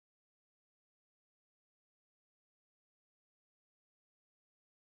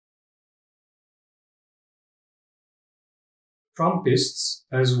Trumpists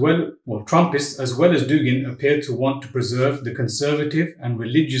as well as Dugin appear to want to preserve the conservative and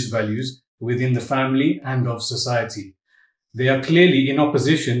religious values within the family and of society. They are clearly in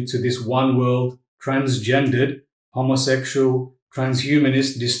opposition to this one world, transgendered, homosexual,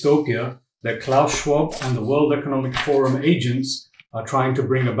 transhumanist dystopia that Klaus Schwab and the World Economic Forum agents are trying to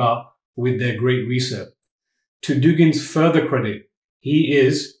bring about with their Great Reset. To Dugin's further credit, he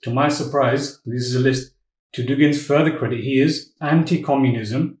is, to my surprise, this is a list, to Dugin's further credit, he is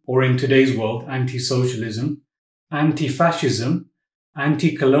anti-communism, or in today's world, anti-socialism, anti-fascism,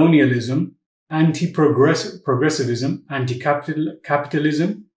 anti-colonialism, anti-progressivism,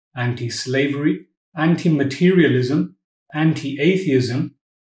 anti-capitalism, anti-slavery, anti-materialism, anti-atheism.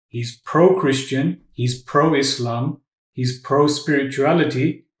 He's pro-Christian, he's pro-Islam, he's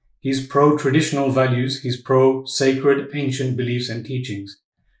pro-spirituality, he's pro-traditional values, he's pro-sacred ancient beliefs and teachings.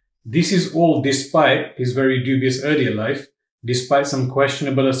 This is all despite his very dubious earlier life, despite some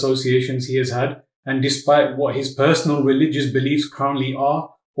questionable associations he has had, and despite what his personal religious beliefs currently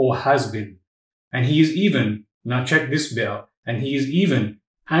are or has been. And he is even, now check this bit out, and he is even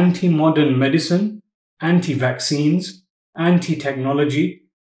anti-modern medicine, anti-vaccines, anti-technology.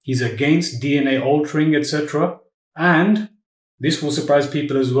 He's against DNA altering, etc. And this will surprise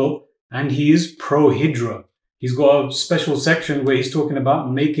people as well. And he is pro-Hijra. He's got a special section where he's talking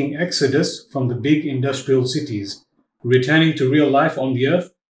about making exodus from the big industrial cities, returning to real life on the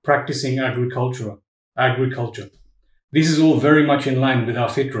earth, practicing agriculture. This is all very much in line with our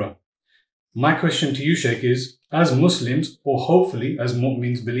fitrah. My question to you, Sheikh, is, as Muslims, or hopefully as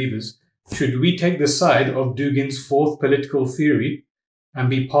mu'mins believers, should we take the side of Dugin's fourth political theory and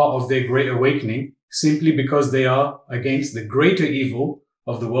be part of their great awakening simply because they are against the greater evil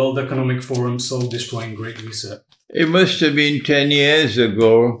of the World Economic Forum soul-destroying Great Reset? It must have been 10 years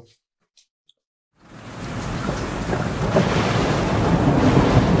ago.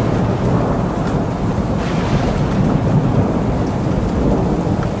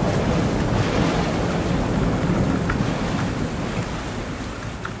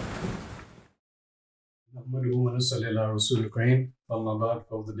 ونصلي على رسول الكريم أما بعد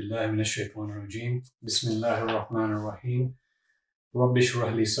فأعوذ بالله من الشيطان الرجيم بسم الله الرحمن الرحيم رب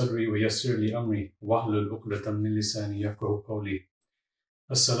اشرح لي صدري ويسر لي أمري واحلل عقدة من لساني يفقهوا قولي.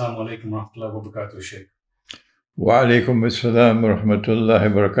 السلام عليكم ورحمة الله وبركاته, Sheikh. Wa alaikum assalam wa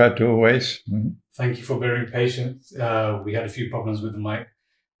rahmatullahi wa barakatuh. Thank you for bearing patience. We had a few problems with the mic.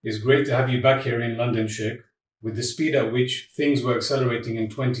 It's great to have you back here in London, Sheikh. With the speed at which things were accelerating in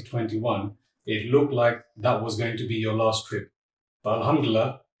 2021, it looked like that was going to be your last trip. But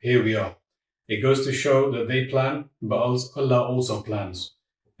alhamdulillah, here we are. It goes to show that they plan, but Allah also plans.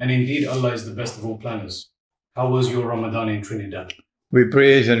 And indeed, Allah is the best of all planners. How was your Ramadan in Trinidad? We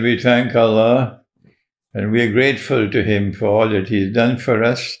praise and we thank Allah, and we are grateful to Him for all that He has done for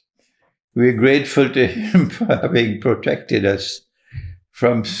us. We are grateful to Him for having protected us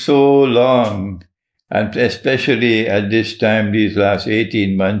from so long, and especially at this time, these last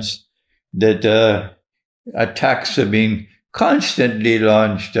 18 months, that attacks have been constantly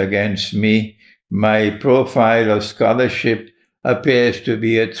launched against me. My profile of scholarship appears to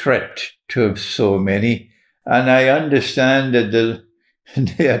be a threat to so many, and I understand that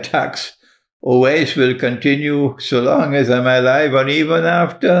the attacks always will continue so long as I'm alive, and even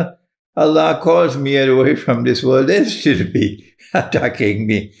after Allah calls me away from this world, they'll still be attacking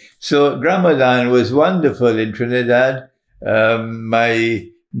me. So Ramadan was wonderful in Trinidad. My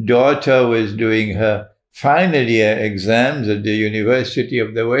daughter was doing her final year exams at the University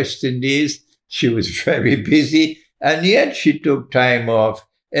of the West Indies. She was very busy, and yet she took time off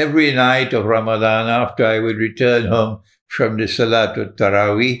every night of Ramadan after I would return home from the Salatul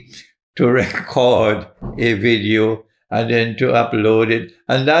Taraweeh to record a video and then to upload it.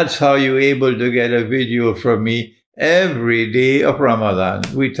 And that's how you're able to get a video from me every day of Ramadan.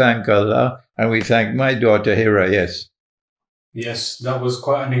 We thank Allah, and we thank my daughter Hira, yes. Yes, that was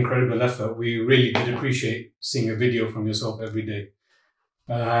quite an incredible effort. We really did appreciate seeing a video from yourself every day.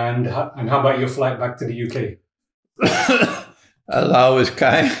 And how about your flight back to the UK? Allah was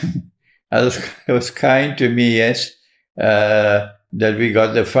kind. Allah was kind to me, yes, that we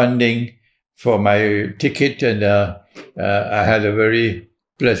got the funding for my ticket, and I had a very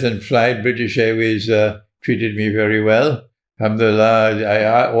pleasant flight. British Airways treated me very well. Alhamdulillah,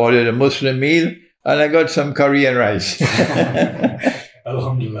 I ordered a Muslim meal, and I got some curry and rice.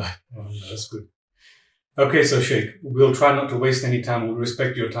 Alhamdulillah. That's good. Okay, so Sheikh, we'll try not to waste any time. We'll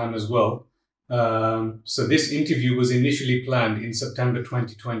respect your time as well. So this interview was initially planned in September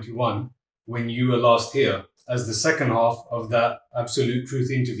 2021 when you were last here as the second half of that Absolute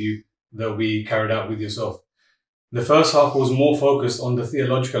Truth interview that we carried out with yourself. The first half was more focused on the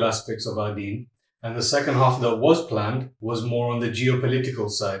theological aspects of our deen, and the second half that was planned was more on the geopolitical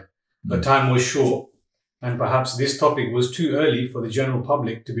side. But time was short, and perhaps this topic was too early for the general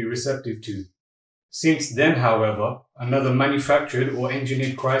public to be receptive to. Since then, however, another manufactured or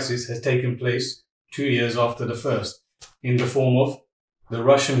engineered crisis has taken place 2 years after the first, in the form of the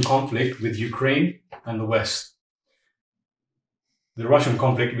Russian conflict with Ukraine and the West. The Russian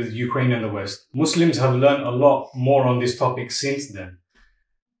conflict with Ukraine and the West. Muslims have learned a lot more on this topic since then.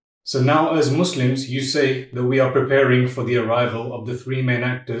 So now as Muslims, you say that we are preparing for the arrival of the three main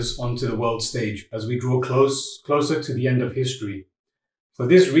actors onto the world stage as we draw closer to the end of history. For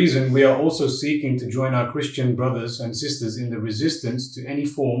this reason, we are also seeking to join our Christian brothers and sisters in the resistance to any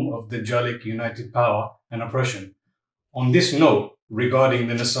form of Dajjalic united power and oppression. On this note, regarding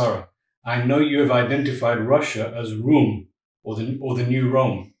the Nasara, I know you have identified Russia as Rum, or the new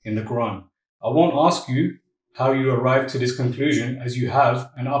Rome in the Quran. I won't ask you how you arrived to this conclusion, as you have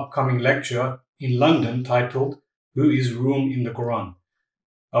an upcoming lecture in London titled, Who is Rum in the Quran?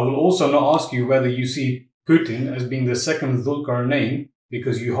 I will also not ask you whether you see Putin as being the second Dhul-Qarnayn,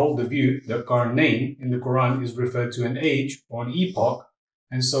 because you hold the view that Qarnayn in the Quran is referred to an age or an epoch,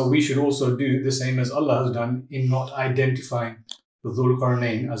 and so we should also do the same as Allah has done in not identifying the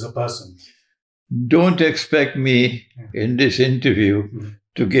Dhul-Qarnayn as a person. Don't expect me in this interview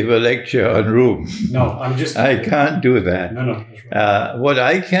to give a lecture on Rum. No, I can't do that. No, that's right. What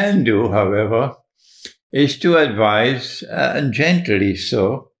I can do, however, is to advise, and gently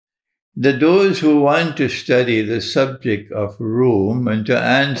so, that those who want to study the subject of Rum and to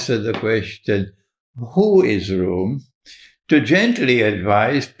answer the question, who is Rum, to gently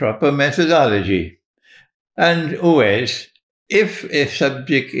advise proper methodology. And always, if a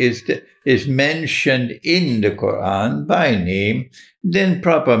subject is mentioned in the Quran by name, then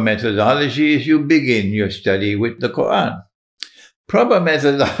proper methodology is you begin your study with the Quran. Proper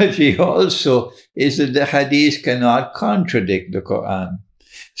methodology also is that the hadith cannot contradict the Quran.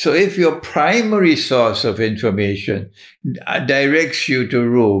 So if your primary source of information directs you to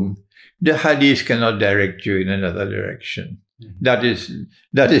Rum, the hadith cannot direct you in another direction. That is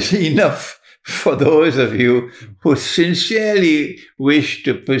enough for those of you who sincerely wish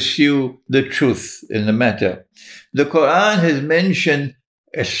to pursue the truth in the matter. The Quran has mentioned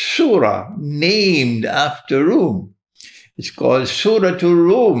a surah named after Rum. It's called Suratul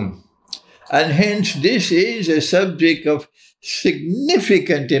Rum. And hence this is a subject of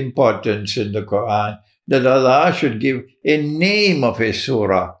significant importance in the Quran, that Allah should give a name of a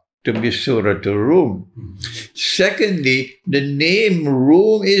surah to be Suratul Rum. Secondly, the name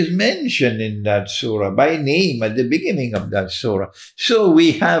Rum is mentioned in that surah by name at the beginning of that surah. So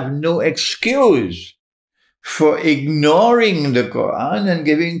we have no excuse for ignoring the Quran and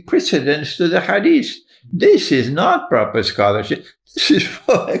giving precedence to the hadith. This is not proper scholarship. This is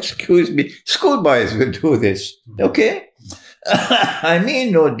for, excuse me, schoolboys will do this, okay? I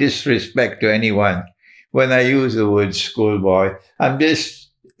mean no disrespect to anyone when I use the word schoolboy. My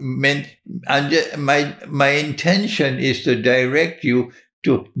intention is to direct you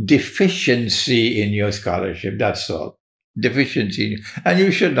to deficiency in your scholarship, that's all. Deficiency. And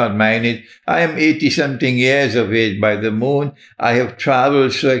you should not mind it. I am 80-something years of age by the moon. I have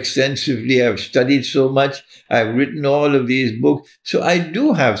traveled so extensively. I have studied so much. I have written all of these books. So I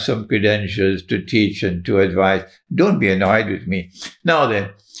do have some credentials to teach and to advise. Don't be annoyed with me. Now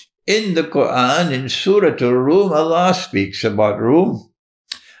then, in the Quran, in Surah Al-Rum, Allah speaks about Rum.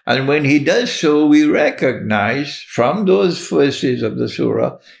 And when he does so, we recognize from those verses of the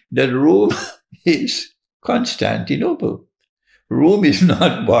surah that Rum is Constantinople. Rum is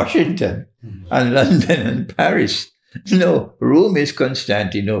not Washington and London and Paris. No, Rum is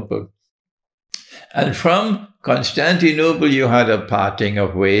Constantinople. And from Constantinople, you had a parting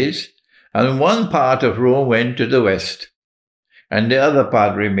of ways, and one part of Rome went to the west, and the other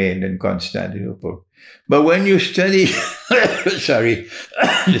part remained in Constantinople. But when you study, sorry,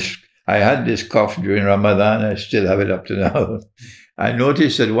 I had this cough during Ramadan, I still have it up to now. I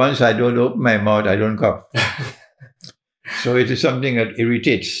noticed that once I don't open my mouth, I don't cough. So it is something that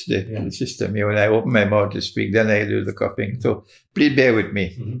irritates the system. When I open my mouth to speak, then I do the coughing. So please bear with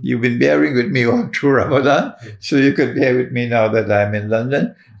me. You've been bearing with me all through Ramadan, so you can bear with me now that I'm in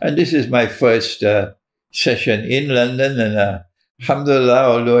London. And this is my first session in London. And alhamdulillah,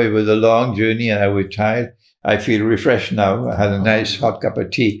 although it was a long journey and I was tired, I feel refreshed now. I had a nice hot cup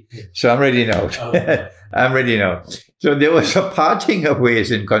of tea. So I'm ready now. I'm ready now. So there was a parting of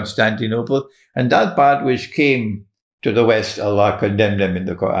ways in Constantinople, and that part which came to the west, Allah condemned them in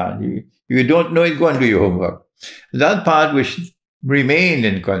the Quran. You don't know it, go and do your homework. That part which remained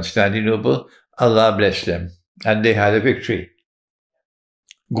in Constantinople, Allah blessed them. and they had a victory.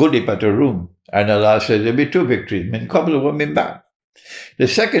 Gudi pata room. And Allah said there'll be 2 victories. Min qabl wa min ba'd. The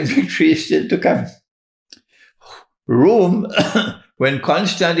second victory is still to come. Rome, when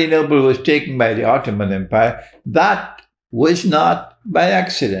Constantinople was taken by the Ottoman Empire, that was not by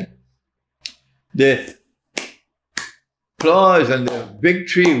accident. The applause and the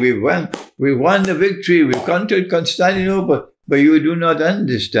victory, we won the victory, we conquered Constantinople, but you do not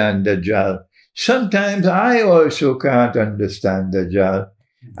understand Dajjal. Sometimes I also can't understand Dajjal.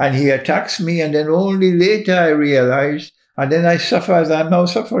 And he attacks me, and then only later I realize, and then I suffer as I'm now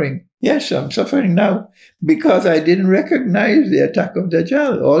suffering. Yes, I'm suffering now because I didn't recognize the attack of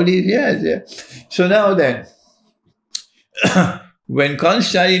Dajjal all these years. Yeah. So now then, when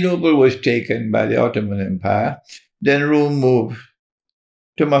Constantinople was taken by the Ottoman Empire, then Rome moved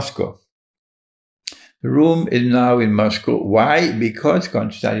to Moscow. Rome is now in Moscow. Why? Because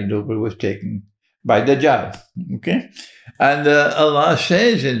Constantinople was taken by Dajjal. Okay? And Allah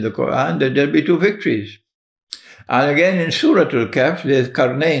says in the Quran that there'll be 2 victories. And again in Surah Al-Kahf, there's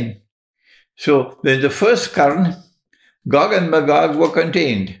Qarnayn. So in the first Qarn, Gog and Magog were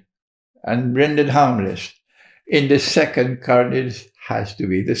contained and rendered harmless. In the second Qarn, it has to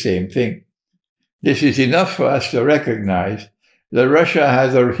be the same thing. This is enough for us to recognize that Russia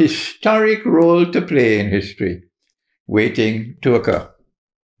has a historic role to play in history, waiting to occur.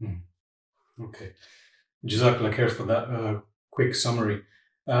 Okay. Jazakallah khair for that quick summary.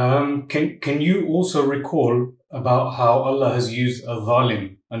 Can you also recall about how Allah has used a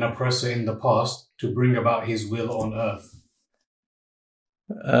zalim, an oppressor in the past, to bring about his will on earth?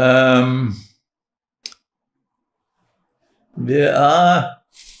 There are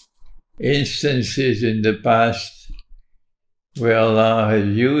instances in the past where Allah has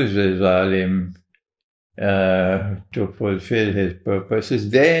used a zalim to fulfill his purposes.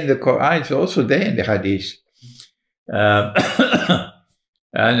 There in the Quran, it's also there in the Hadith.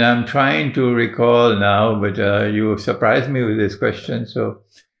 And I'm trying to recall now, but you surprised me with this question, so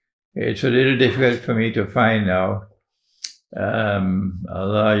it's a little difficult for me to find now.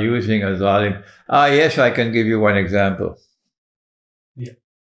 Allah using a zalim. Yes, I can give you one example. Yeah.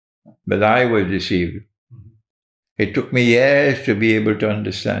 But I was deceived. It took me years to be able to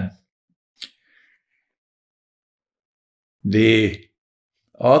understand. The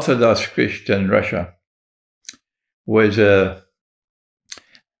Orthodox Christian Russia was a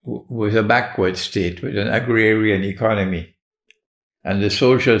backward state with an agrarian economy, and the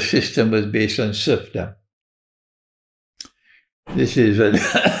social system was based on serfdom. This is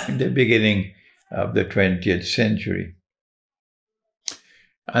the beginning of the 20th century.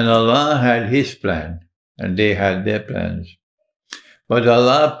 And Allah had His plan, and they had their plans. But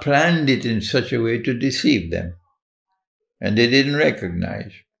Allah planned it in such a way to deceive them, and they didn't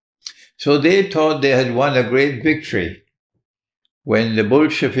recognize. So they thought they had won a great victory when the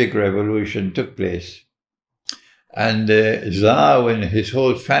Bolshevik Revolution took place, and the Tsar and his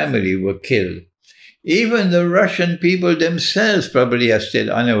whole family were killed. Even the Russian people themselves probably are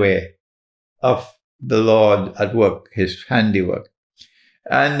still unaware of the Lord at work, His handiwork.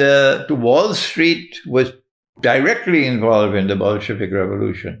 And Wall Street was directly involved in the Bolshevik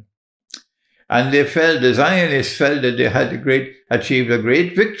Revolution. And they felt, the Zionists felt that they had achieved a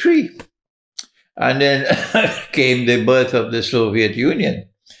great victory. And then came the birth of the Soviet Union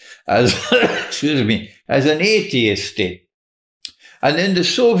as, as an atheist state. And then the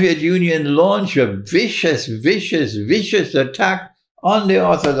Soviet Union launched a vicious attack on the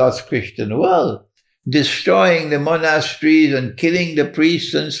Orthodox Christian world, destroying the monasteries and killing the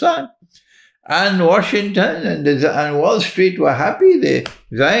priests and so on. And Washington and Wall Street were happy. The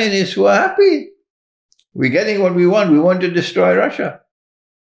Zionists were happy. We're getting what we want. We want to destroy Russia.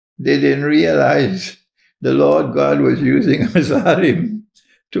 They didn't realize the Lord God was using a zalim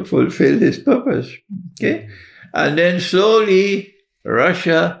to fulfill His purpose. Okay? And then slowly,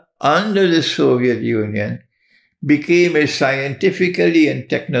 Russia, under the Soviet Union, became a scientifically and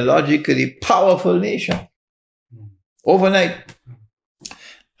technologically powerful nation overnight.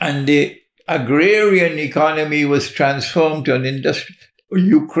 And the agrarian economy was transformed to an industry.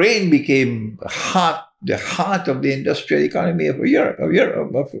 Ukraine became the heart of the industrial economy of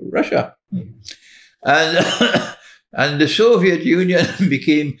Russia. And the Soviet Union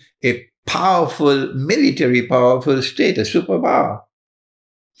became a powerful, military powerful state, a superpower,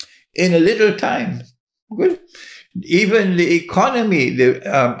 in a little time. Good. Even the economy, the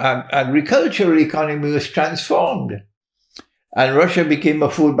agricultural economy was transformed. And Russia became a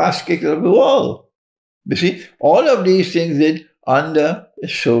food basket of the world. You see, all of these things did under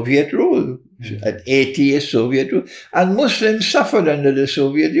Soviet rule, an 80-year Soviet rule. And Muslims suffered under the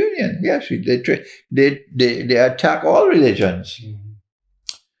Soviet Union. Yes, they attack all religions.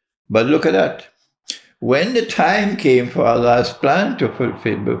 But look at that. When the time came for Allah's plan to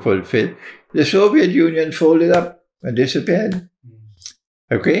fulfill, the Soviet Union folded up and disappeared.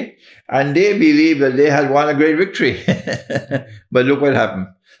 Okay? And they believed that they had won a great victory. But look what happened.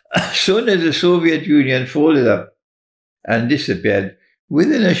 As soon as the Soviet Union folded up and disappeared,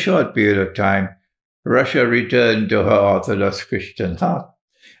 within a short period of time, Russia returned to her Orthodox Christian heart.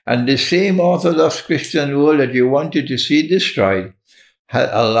 And the same Orthodox Christian world that you wanted to see destroyed,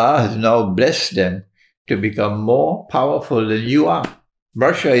 Allah has now blessed them to become more powerful than you are.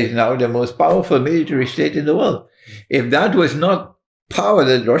 Russia is now the most powerful military state in the world. If that was not power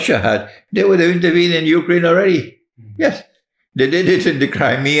that Russia had, they would have intervened in Ukraine already. Yes, they did it in the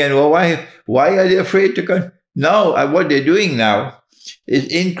Crimean War. Why are they afraid to come? Now, what they're doing now is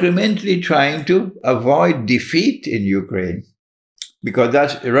incrementally trying to avoid defeat in Ukraine, because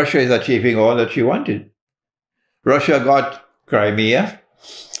Russia is achieving all that she wanted. Russia got Crimea,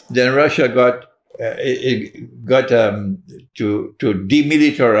 then Russia got to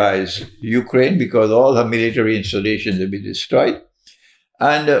demilitarize Ukraine because all her military installations have been destroyed.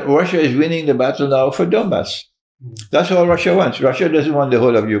 And Russia is winning the battle now for Donbass. That's all Russia wants. Russia doesn't want the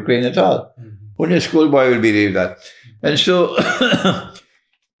whole of Ukraine at all. Only a schoolboy will believe that. And so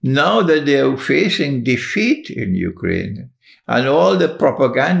now that they are facing defeat in Ukraine, and all the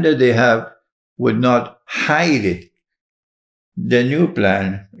propaganda they have would not hide it, the new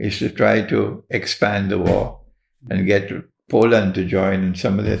plan is to try to expand the war and get Poland to join in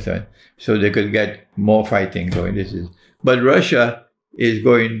some of the time, so they could get more fighting going. But Russia is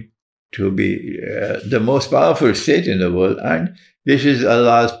going to be the most powerful state in the world, and this is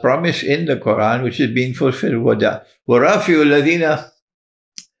Allah's promise in the Quran, which is being fulfilled. What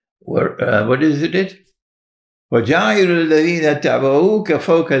is it?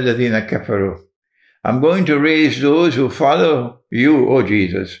 I'm going to raise those who follow you, O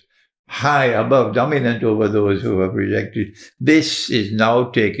Jesus, high above, dominant over those who have rejected. This is now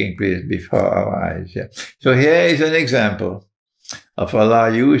taking place before our eyes. Yeah. So here is an example of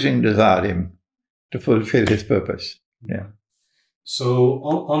Allah using the Zalim to fulfill his purpose. Yeah. So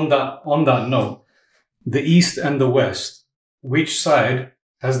on that note, the East and the West, which side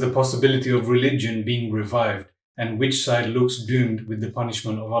has the possibility of religion being revived, and which side looks doomed with the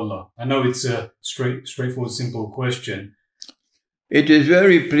punishment of Allah? I know it's a straightforward, simple question. It is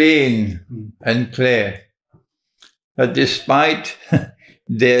very plain and clear that despite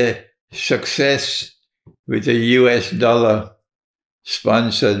their success with the US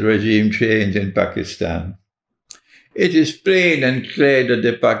dollar-sponsored regime change in Pakistan, it is plain and clear that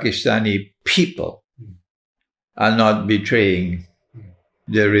the Pakistani people are not betraying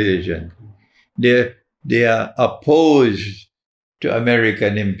their religion. They are opposed to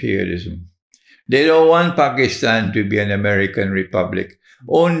American imperialism. They don't want Pakistan to be an American republic.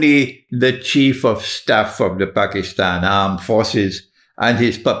 Only the chief of staff of the Pakistan Armed Forces and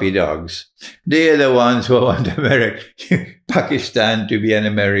his puppy dogs, they are the ones who want Pakistan to be an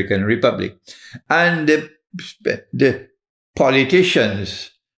American republic. And the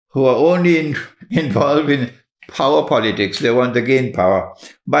politicians who are only involved in power politics, they want to gain power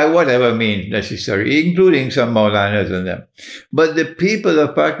by whatever means necessary, including some Maulanas and them. But the people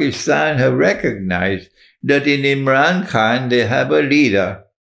of Pakistan have recognized that in Imran Khan they have a leader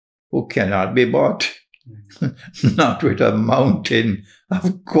who cannot be bought. Not with a mountain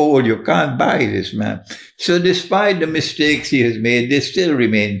of gold. You can't buy this man. So despite the mistakes he has made, they still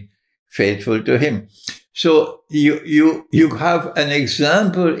remain faithful to him. So you have an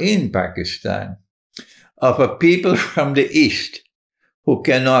example in Pakistan of a people from the East who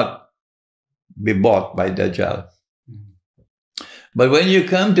cannot be bought by Dajjal. But when you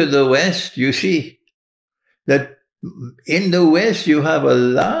come to the West, you see that in the West you have a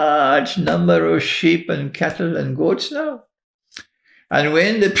large number of sheep and cattle and goats now. And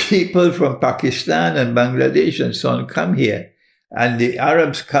when the people from Pakistan and Bangladesh and so on come here, and the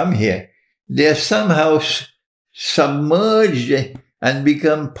Arabs come here, they're somehow submerged and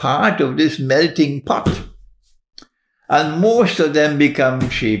become part of this melting pot. And most of them become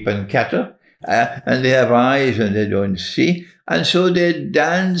sheep and cattle, and they have eyes and they don't see. And so they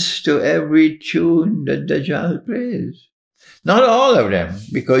dance to every tune that Dajjal plays. Not all of them,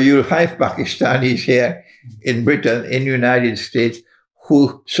 because you'll have Pakistanis here in Britain, in the United States,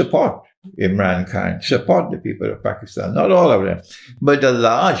 who support Imran Khan, support the people of Pakistan. Not all of them, but the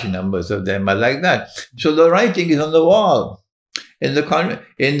large numbers of them are like that. So the writing is on the wall. In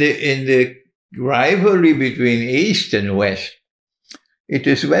the rivalry between East and West, It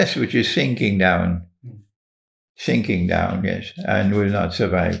is West which is sinking down, yes, and will not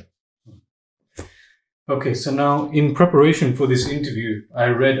survive. Okay, so now in preparation for this interview, I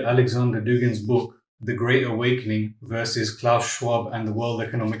read Alexander Dugin's book, The Great Awakening versus Klaus Schwab and the World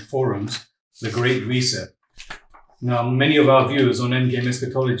Economic Forum's The Great Reset. Now, many of our viewers on Endgame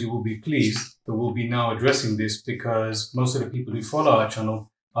Eschatology will be pleased that we'll be now addressing this because most of the people who follow our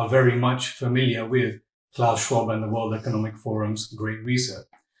channel are very much familiar with Klaus Schwab and the World Economic Forum's Great Reset.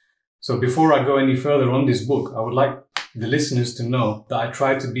 So before I go any further on this book, I would like the listeners to know that I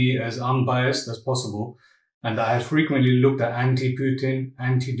try to be as unbiased as possible and that I have frequently looked at anti-Putin,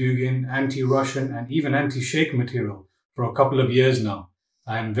 anti-Dugin, anti-Russian and even anti-Sheikh material for a couple of years now.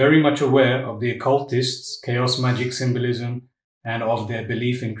 I am very much aware of the occultists' chaos magic symbolism and of their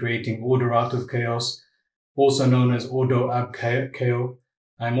belief in creating order out of chaos, also known as Ordo ab Chao.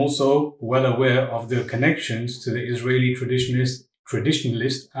 I am also well aware of the connections to the Israeli traditionalist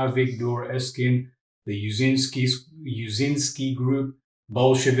Avigdor Eskin, the Uzinski group,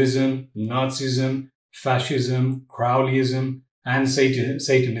 Bolshevism, Nazism, fascism, Crowleyism, and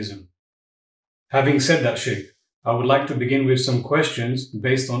Satanism. Having said that, Sheikh, I would like to begin with some questions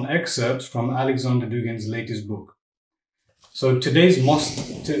based on excerpts from Alexander Dugin's latest book. So today's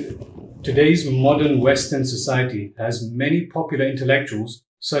modern Western society has many popular intellectuals,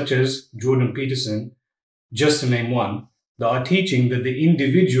 such as Jordan Peterson, just to name one, that are teaching that the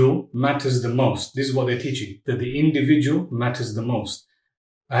individual matters the most. This is what they're teaching, that the individual matters the most.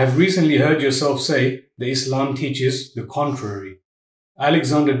 I have recently heard yourself say that Islam teaches the contrary.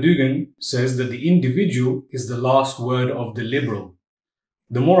 Alexander Dugin says that the individual is the last word of the liberal.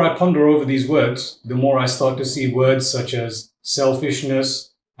 The more I ponder over these words, the more I start to see words such as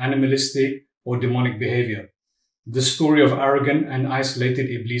selfishness, animalistic, or demonic behavior. The story of arrogant and isolated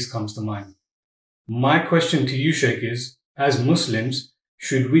Iblis comes to mind. My question to you, Sheikh, is, as Muslims,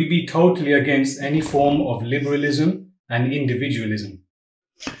 should we be totally against any form of liberalism and individualism?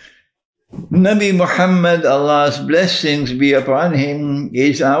 Nabi Muhammad, Allah's blessings be upon him,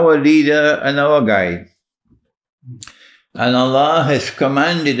 is our leader and our guide. And Allah has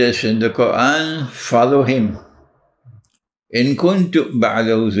commanded us in the Quran, follow him. In kuntum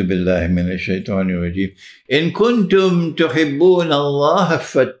ba'da'udhu billahi minash shaitanir rajim. In kuntum tuhibbun Allah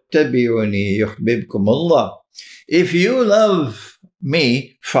fattabi'uni yuhbibkum Allah. If you love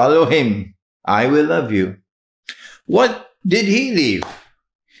me, follow him. I will love you. What did he leave?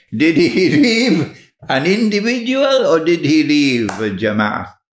 Did he leave an individual or did he leave a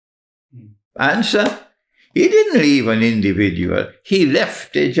jama'ah? Answer, he didn't leave an individual. He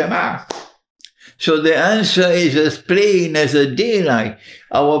left a jama'ah. So the answer is as plain as a daylight.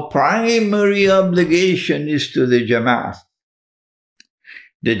 Our primary obligation is to the jama'ah.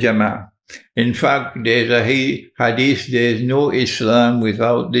 The jama'ah. In fact, there's a hadith, there's no Islam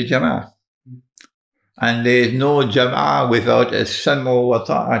without the jama'ah. And there is no jama'ah without a samu wa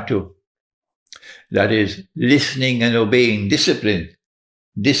ta'atu. That is, listening and obeying, discipline.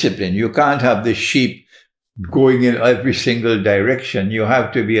 Discipline. You can't have the sheep going in every single direction. You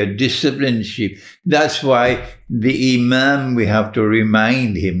have to be a disciplined sheep. That's why the imam, we have to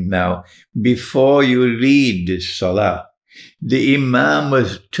remind him now, before you lead the salah, the imam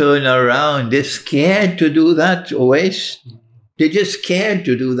must turn around. They're scared to do that, always. They're just scared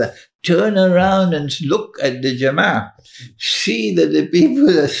to do that. Turn around and look at the jama'ah. See that the people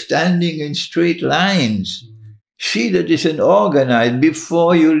are standing in straight lines. See that it's an organized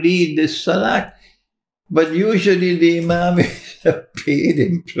before you lead the salah. But usually the imam is a paid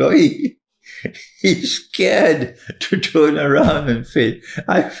employee. He's scared to turn around and face.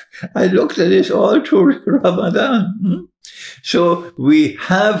 I looked at this all through Ramadan. So we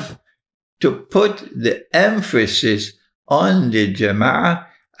have to put the emphasis on the jama'ah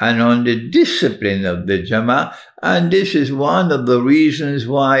and on the discipline of the jama'ah. And this is one of the reasons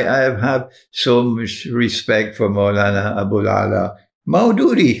why I have so much respect for Maulana Abul Ala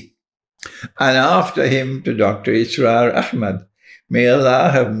Maududi. And after him to Dr. Israr Ahmad. May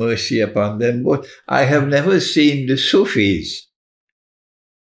Allah have mercy upon them both. I have never seen the Sufis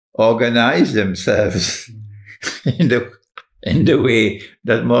organize themselves in the way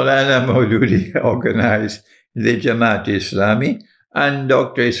that Maulana Maududi organized the Jamaat Islami, and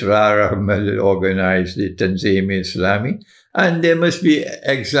Dr. Israr Ahmad organized the Tanzim Islami. And there must be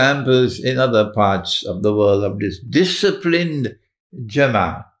examples in other parts of the world of this disciplined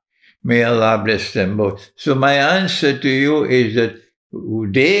Jamaat. May Allah bless them both. So my answer to you is that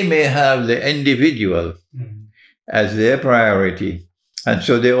they may have the individual as their priority. And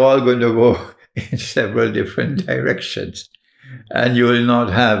so they're all going to go in several different directions. And you will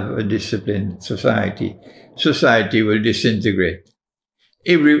not have a disciplined society. Society will disintegrate.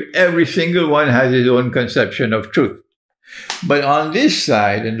 Every single one has his own conception of truth. But on this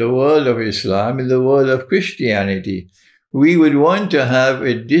side, in the world of Islam, in the world of Christianity, we would want to have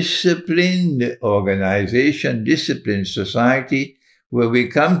a disciplined organization, disciplined society, where we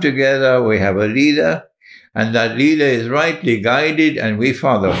come together, we have a leader, and that leader is rightly guided, and we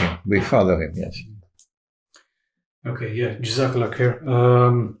follow him. We follow him, yes. Okay, yeah, Jazakallah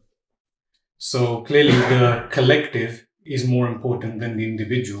khair. So clearly the collective is more important than the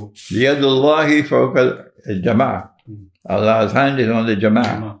individual. Yadullahi fawqa al-jama'ah. Allah's hand is on the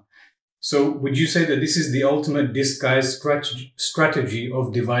jama'ah. So would you say that this is the ultimate disguised strategy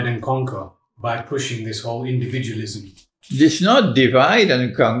of divide and conquer by pushing this whole individualism? It's not divide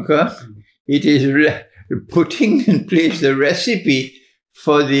and conquer. It is putting in place the recipe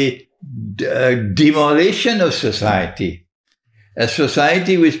for the demolition of society. A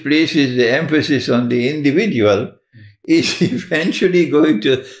society which places the emphasis on the individual is eventually going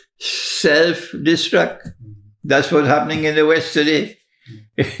to self-destruct. That's what's happening in the West today.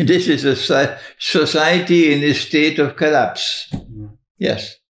 This is a society in a state of collapse.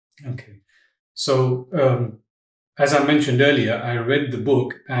 Yes. Okay. So, as I mentioned earlier, I read the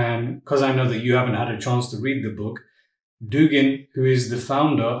book, and because I know that you haven't had a chance to read the book, Dugin, who is the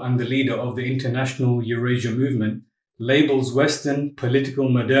founder and the leader of the International Eurasia Movement, labels Western political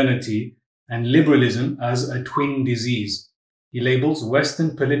modernity and liberalism as a twin disease. He labels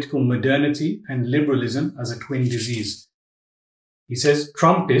Western political modernity and liberalism as a twin disease. He says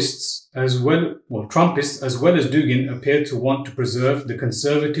Trumpists as well as Dugin appear to want to preserve the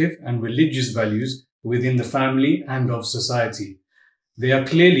conservative and religious values within the family and of society. They are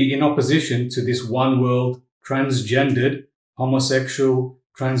clearly in opposition to this one world, transgendered, homosexual,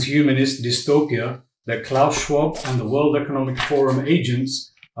 transhumanist dystopia that Klaus Schwab and the World Economic Forum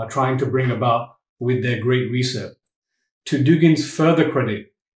agents are trying to bring about with their Great Reset. To Dugin's further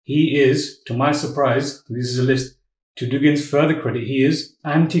credit, he is, to my surprise, this is a list, to Dugin's further credit, he is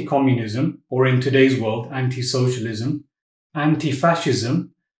anti-communism, or in today's world, anti-socialism,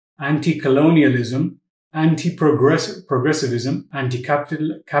 anti-fascism, anti-colonialism, anti-progressivism,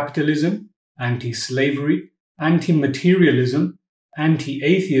 anti-capitalism, anti-slavery, anti-materialism,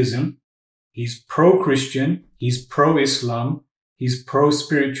 anti-atheism. He's pro-Christian, he's pro-Islam, he's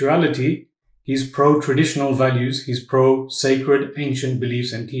pro-spirituality, he's pro-traditional values, he's pro-sacred ancient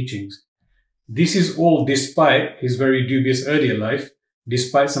beliefs and teachings. This is all despite his very dubious earlier life,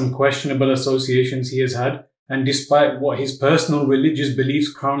 despite some questionable associations he has had, and despite what his personal religious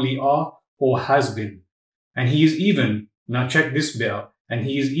beliefs currently are or has been. And he is even, now check this bit out, and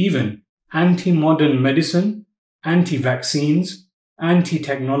he is even anti-modern medicine, anti-vaccines,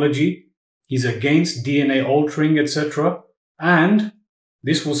 anti-technology, he's against DNA altering, etc. And,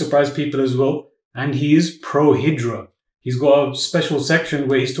 this will surprise people as well, and he is pro-Hijra. He's got a special section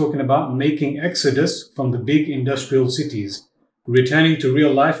where he's talking about making exodus from the big industrial cities, returning to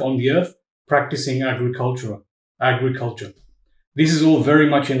real life on the earth, practicing agriculture. This is all very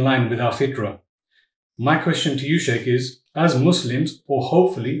much in line with our fitrah. My question to you, Sheikh, is, as Muslims, or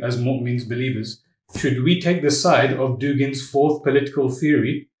hopefully as mu'mins believers, should we take the side of Dugin's fourth political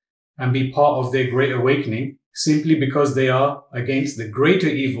theory and be part of their great awakening simply because they are against the greater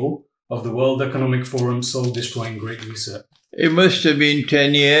evil of the World Economic Forum soul-destroying Great Reset? It must have been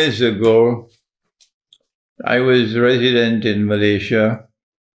 10 years ago. I was resident in Malaysia,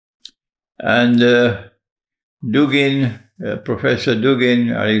 and Dugin, Professor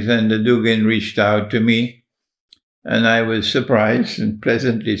Dugin, Alexander Dugin, reached out to me, and I was surprised and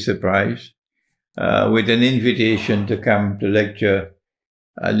pleasantly surprised with an invitation to come to lecture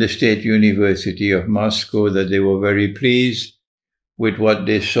at the State University of Moscow, that they were very pleased with what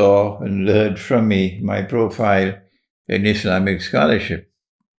they saw and learned from me, my profile in Islamic scholarship.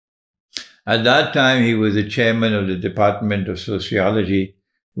 At that time, he was the chairman of the Department of Sociology,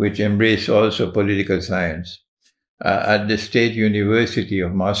 which embraced also political science, at the State University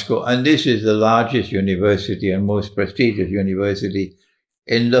of Moscow. And this is the largest university and most prestigious university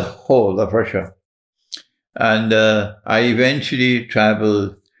in the whole of Russia. And I eventually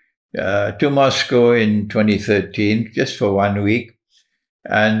traveled to Moscow in 2013, just for 1 week.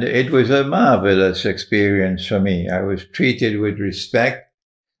 And it was a marvelous experience for me. I was treated with respect.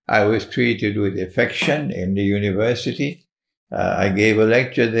 I was treated with affection in the university. I gave a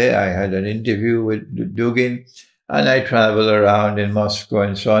lecture there. I had an interview with Dugin, and I traveled around in Moscow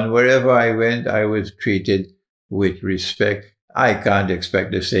and so on. Wherever I went, I was treated with respect. I can't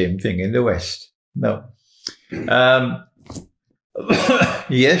expect the same thing in the West. No.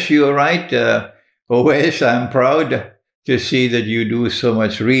 Yes, you're right. Owais, I'm proud to see that you do so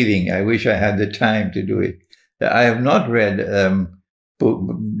much reading. I wish I had the time to do it. I have not read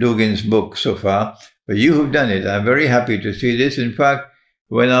Dugin's book so far, but you have done it. I'm very happy to see this. In fact,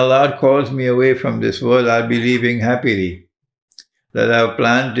 when Allah calls me away from this world, I'll be leaving happily. That I've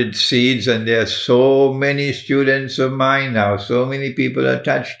planted seeds, and there are so many students of mine now, so many people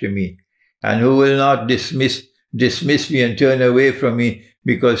attached to me, and who will not dismiss me and turn away from me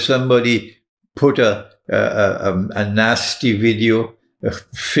because somebody put a nasty video, a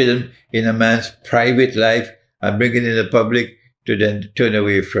film in a man's private life and bring it in the public to then turn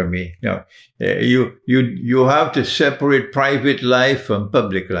away from me. No, you have to separate private life from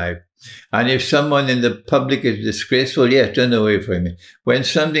public life. And if someone in the public is disgraceful, yes, turn away from it. When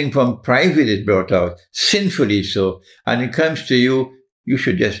something from private is brought out, sinfully so, and it comes to you, you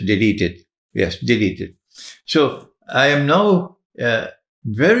should just delete it. Yes, delete it. So I am now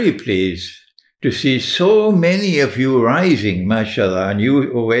very pleased to see so many of you rising, mashallah, and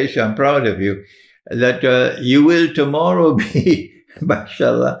you, Uwais, I'm proud of you, that you will tomorrow be,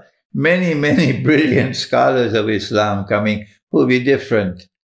 mashallah, many, many brilliant scholars of Islam coming who will be different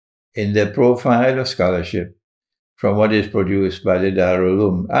in their profile of scholarship from what is produced by the Darul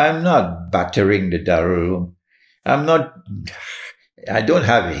Uloom. I'm not battering the Darul Uloom. I don't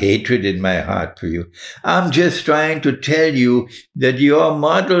have hatred in my heart for you. I'm just trying to tell you that your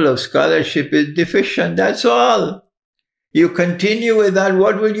model of scholarship is deficient. That's all. You continue with that,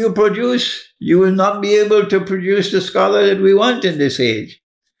 what will you produce? You will not be able to produce the scholar that we want in this age.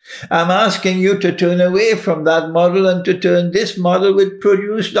 I'm asking you to turn away from that model and to turn this model which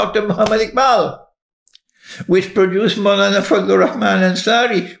produced Dr. Muhammad Iqbal, which produced Maulana Fadlur Rahman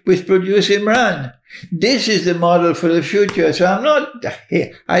Ansari, which produced Imran. This is the model for the future. So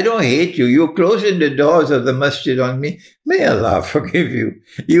I don't hate you. You're closing the doors of the masjid on me. May Allah forgive you.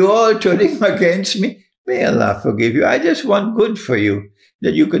 You all turning against me. May Allah forgive you. I just want good for you,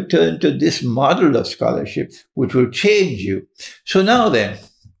 that you could turn to this model of scholarship, which will change you. So now then,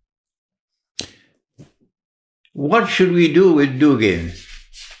 what should we do with Dugin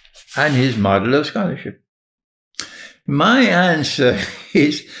and his model of scholarship? My answer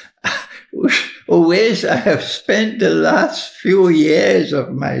is, always I have spent the last few years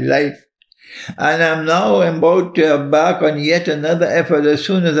of my life, and I'm now about to embark on yet another effort. As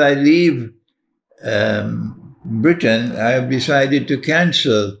soon as I leave Britain, I have decided to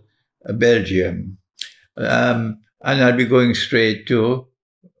cancel Belgium, and I'll be going straight to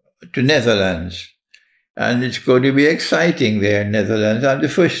Netherlands. And it's going to be exciting there in Netherlands. I'm the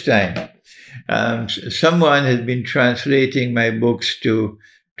first time. Someone has been translating my books to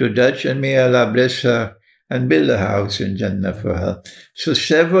Dutch, and may Allah bless her and build a house in Jannah for her. So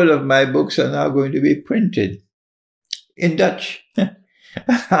several of my books are now going to be printed in Dutch.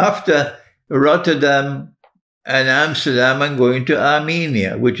 After Rotterdam and Amsterdam, I'm going to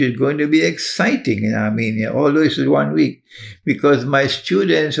Armenia, which is going to be exciting in Armenia, although it's 1 week, because my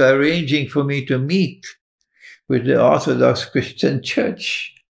students are arranging for me to meet with the Orthodox Christian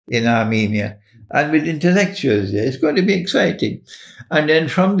Church in Armenia and with intellectuals there. It's going to be exciting. And then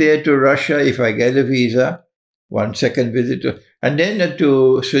from there to Russia, if I get a visa, 1 second visit, and then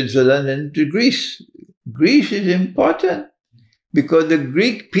to Switzerland and to Greece. Greece is important because the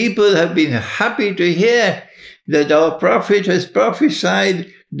Greek people have been happy to hear that our prophet has prophesied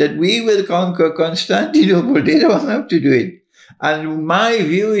that we will conquer Constantinople. They don't have to do it. And my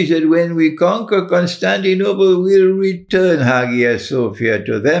view is that when we conquer Constantinople, we'll return Hagia Sophia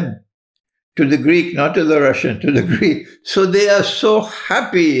to them, to the Greek, not to the Russian, to the Greek. So they are so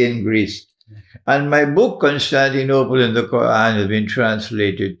happy in Greece. And my book, Constantinople in the Quran, has been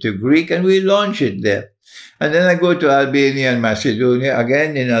translated to Greek, and we launch it there. And then I go to Albania and Macedonia.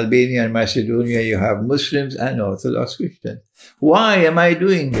 Again, in Albania and Macedonia, you have Muslims and Orthodox Christians. Why am I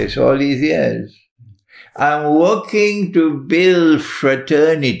doing this all these years? I'm working to build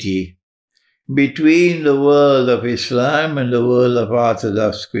fraternity between the world of Islam and the world of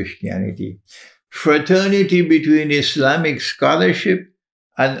Orthodox Christianity. Fraternity between Islamic scholarship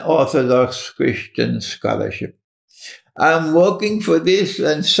and Orthodox Christian scholarship. I'm working for this,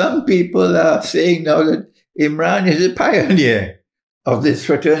 and some people are saying now that Imran is a pioneer of this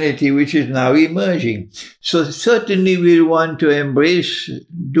fraternity which is now emerging. So certainly we'll want to embrace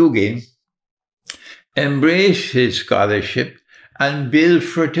Dugin, embrace his scholarship, and build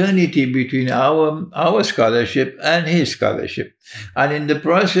fraternity between our scholarship and his scholarship. And in the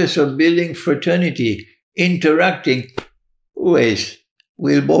process of building fraternity, interacting ways,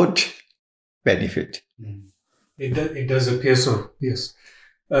 we'll both benefit. It does appear so, yes.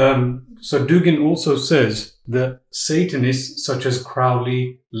 So Dugin also says that Satanists such as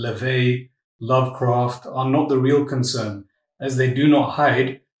Crowley, LaVey, Lovecraft are not the real concern, as they do not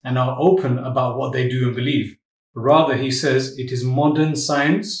hide and are open about what they do and believe. Rather, he says it is modern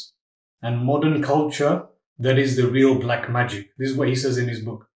science and modern culture that is the real black magic. This is what he says in his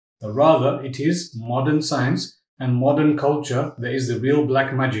book. Rather, it is modern science and modern culture that is the real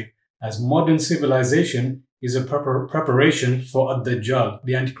black magic, as modern civilization is a preparation for Ad-Dajjal,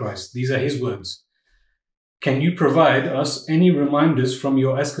 the Antichrist. These are his words. Can you provide us any reminders from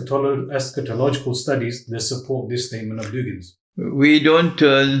your eschatological studies that support this statement of Dugin's? We don't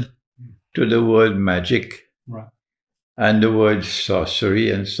turn to the word magic, right, and the word sorcery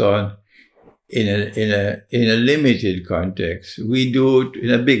and so on in a limited context. We do it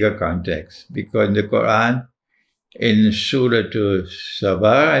in a bigger context, because in the Quran, in Surah to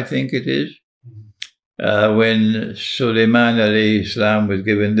Sabar, I think it is, when Sulaiman alayhi salam was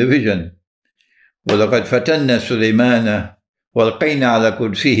given the vision, وَلَقَدْ فَتَنَّ سُلَيْمَانَ وَالْقَيْنَا عَلَى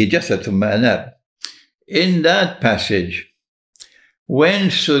كُرْسِيهِ جَسَدَ ثُمَّ أَنَابَ. In that passage,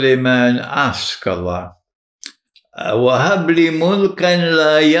 when Sulaiman asked Allah, وَهَبْ لِي مُلْكًا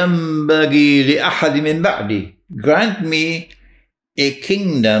لَا يَنْبَغِي لِأَحَدٍ مِنْ بَعْدِي, grant me a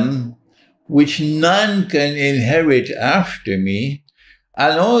kingdom which none can inherit after me,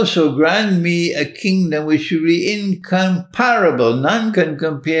 and also grant me a kingdom which will be incomparable, none can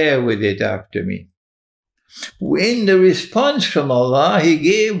compare with it after me. In the response from Allah, He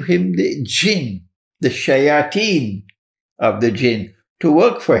gave him the jinn, the shayateen of the jinn, to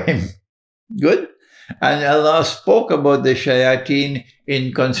work for him. Good? And Allah spoke about the shayateen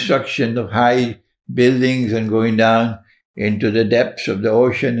in construction of high buildings and going down into the depths of the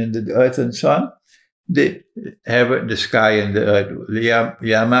ocean and the earth and so on. The sky and the earth.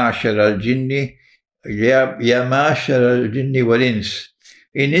 Ya ma'ashar al-jinni, ya ma'ashar al-jinni wal-ins,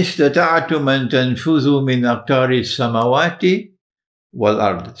 in istata'tum an tanfuzu min aqtari samawati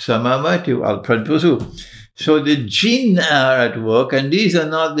wal-ard. Samawati wal-ard, fanfuzu. So the jinn are at work, and these are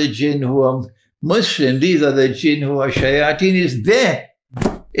not the jinn who are Muslim, these are the jinn who are shayateen, is there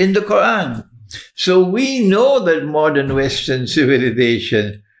in the Quran. So we know that modern Western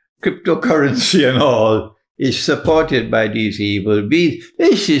civilization, cryptocurrency and all, is supported by these evil beings.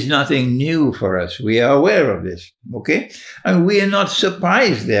 This is nothing new for us. We are aware of this, okay? And we are not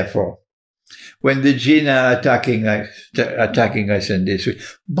surprised, therefore, when the jinn are attacking us in this way.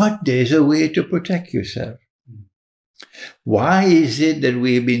 But there's a way to protect yourself. Why is it that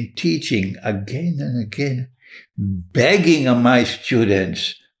we've been teaching again and again, begging my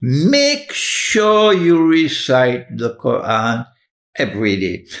students, make sure you recite the Quran every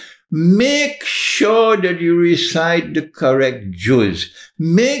day. Make sure that you recite the correct juz.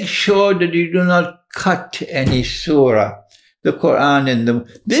 Make sure that you do not cut any surah, the Quran in them.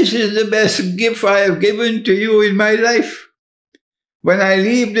 This is the best gift I have given to you in my life. When I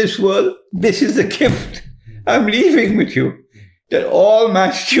leave this world, this is the gift I'm leaving with you, that all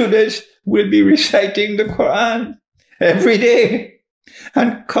my students will be reciting the Quran every day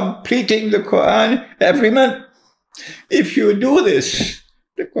and completing the Quran every month. If you do this,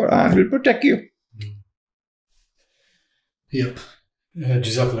 the Quran will protect you. Yep.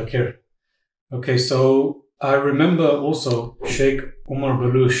 Jazakallah khair. Okay, so I remember also Sheikh Umar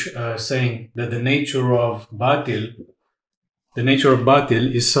Balush saying that the nature of batil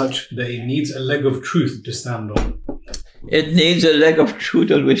is such that it needs a leg of truth to stand on. It needs a leg of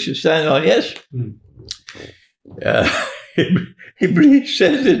truth on which to stand on, yes. Iblis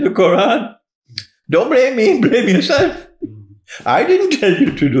says in the Quran, don't blame me, blame yourself. I didn't tell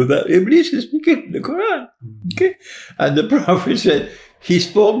you to do that. Iblis is speaking in the Quran. Okay? And the Prophet said, he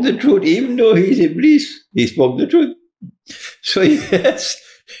spoke the truth, even though he's Iblis, he spoke the truth. So yes,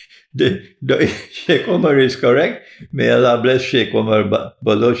 Sheikh Umar is correct. May Allah bless Sheikh Umar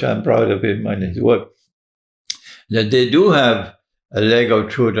Baloch. I'm proud of him and his work. That they do have a leg of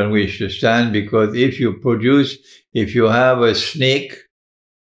truth on which to stand, because if you have a snake,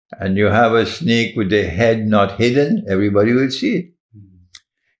 and you have a snake with the head not hidden, everybody will see it.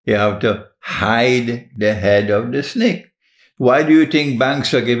 You have to hide the head of the snake. Why do you think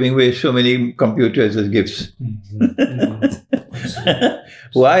banks are giving away so many computers as gifts?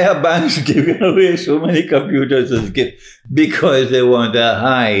 Why are banks giving away so many computers as gifts? Because they want to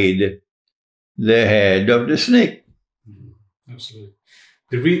hide the head of the snake. Absolutely.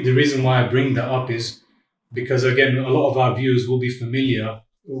 The reason why I bring that up is because, again, a lot of our viewers will be familiar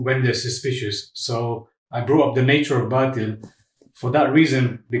when they're suspicious. So I brought up the nature of batil for that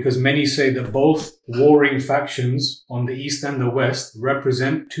reason, because many say that both warring factions on the east and the west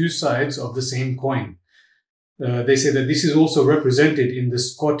represent two sides of the same coin. They say that this is also represented in the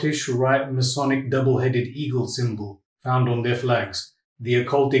Scottish Rite Masonic double-headed eagle symbol found on their flags. The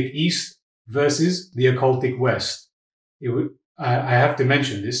occultic east versus the occultic west. I have to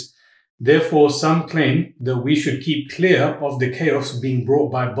mention this Therefore, some claim that we should keep clear of the chaos being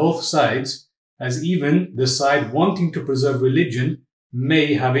brought by both sides, as even the side wanting to preserve religion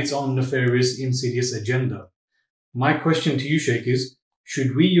may have its own nefarious, insidious agenda. My question to you, Sheikh, is,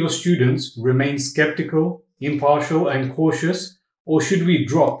 should we, your students, remain skeptical, impartial and cautious, or should we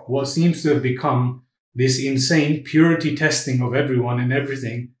drop what seems to have become this insane purity testing of everyone and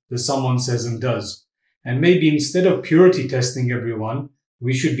everything that someone says and does? And maybe instead of purity testing everyone,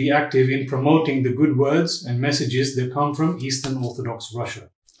 we should be active in promoting the good words and messages that come from Eastern Orthodox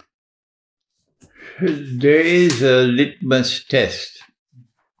Russia. There is a litmus test.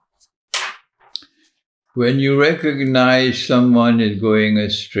 When you recognize someone is going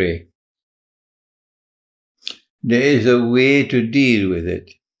astray, there is a way to deal with it.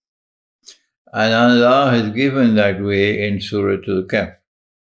 And Allah has given that way in Surah Al-Kahf.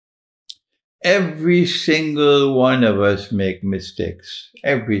 Every single one of us make mistakes.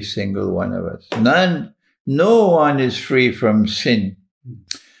 Every single one of us. No one is free from sin.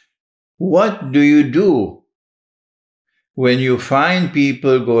 What do you do when you find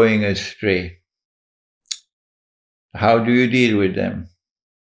people going astray? How do you deal with them?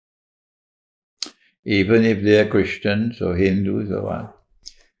 Even if they are Christians or Hindus or what.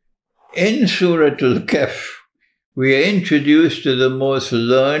 In Surah Al-Kahf, we are introduced to the most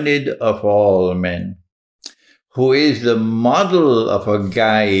learned of all men, who is the model of a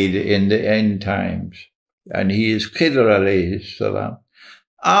guide in the end times. And he is Khidr alayhi salam.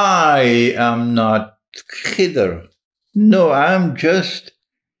 I am not Khidr. No, I'm just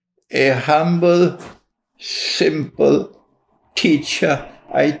a humble, simple teacher.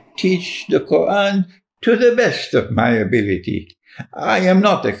 I teach the Quran to the best of my ability. I am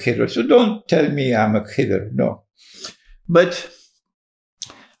not a Khidr, so don't tell me I'm a Khidr, no. But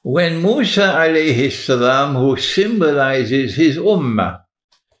when Musa alayhi salam, who symbolizes his ummah,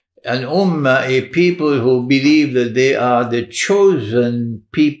 an ummah, a people who believe that they are the chosen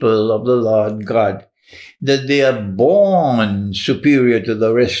people of the Lord God, that they are born superior to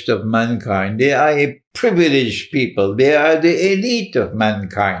the rest of mankind, they are a privileged people, they are the elite of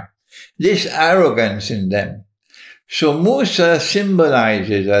mankind, this arrogance in them. So Musa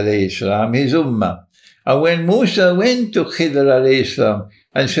symbolizes alayhi salam, his ummah. And when Musa went to Khidr alayhi salam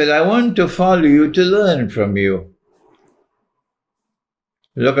and said, I want to follow you to learn from you,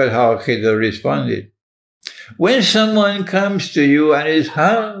 look at how Khidr responded. When someone comes to you and is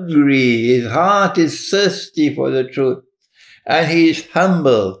hungry, his heart is thirsty for the truth, and he is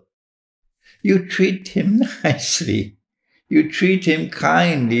humble, you treat him nicely. You treat him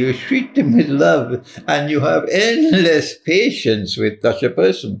kindly, you treat him with love, and you have endless patience with such a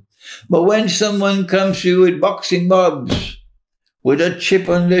person. But when someone comes to you with boxing gloves, with a chip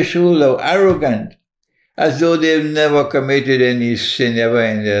on their shoulder, arrogant, as though they've never committed any sin ever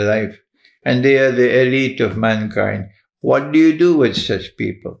in their life, and they are the elite of mankind, what do you do with such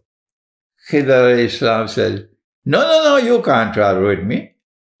people? Khidr Islam says, no, you can't travel with me.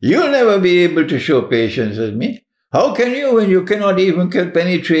 You'll never be able to show patience with me. How can you, when you cannot even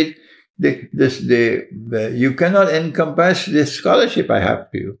penetrate you cannot encompass the scholarship I have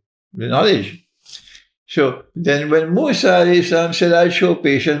to you, the knowledge. So then when Musa said, I'll show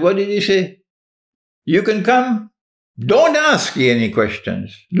patience, what did he say? You can come. Don't ask me any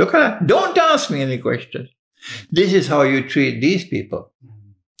questions. Look at that. Don't ask me any questions. This is how you treat these people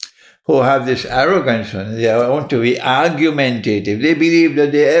who have this arrogance and they want to be argumentative. They believe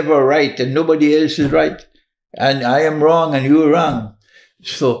that they're ever right and nobody else is right. And I am wrong and you're wrong.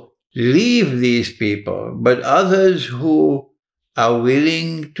 So leave these people. But others who are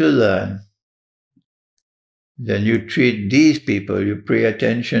willing to learn, then you treat these people, you pay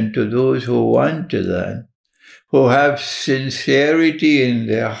attention to those who want to learn, who have sincerity in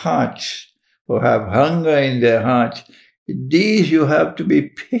their hearts, who have hunger in their hearts. These you have to be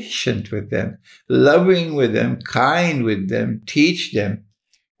patient with them, loving with them, kind with them, teach them.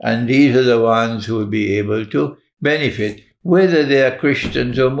 And these are the ones who will be able to benefit, whether they are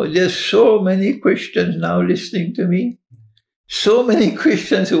Christians or Muslims. There's so many Christians now listening to me. So many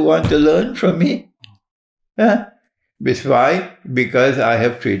Christians who want to learn from me. Why? Because I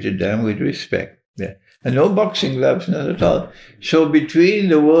have treated them with respect. Yeah. And no boxing gloves, not at all. So between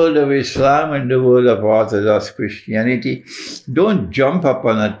the world of Islam and the world of Orthodox Christianity, don't jump up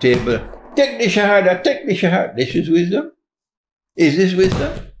on a table, take the Shahada, take the Shahada. This is wisdom? Is this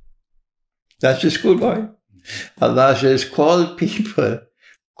wisdom? That's a schoolboy. Allah says, call people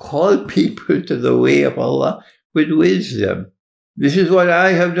to the way of Allah with wisdom. This is what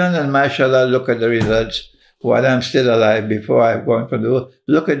I have done, and mashallah, look at the results. While I'm still alive, before I've gone from the world,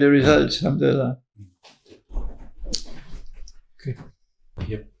 look at the results, alhamdulillah. Okay.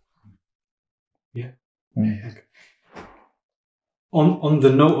 Yep. On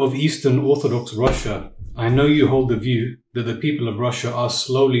the note of Eastern Orthodox Russia, I know you hold the view that the people of Russia are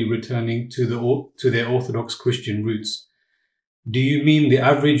slowly returning to their Orthodox Christian roots. Do you mean the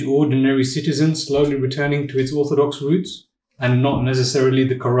average ordinary citizen slowly returning to its Orthodox roots, and not necessarily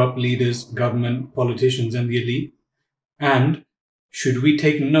the corrupt leaders, government, politicians, and the elite? And should we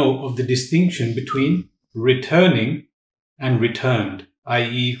take note of the distinction between returning and returned?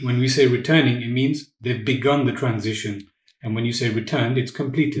 I.e., when we say returning, it means they've begun the transition. And when you say returned, it's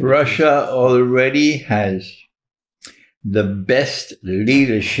completed. Russia already has the best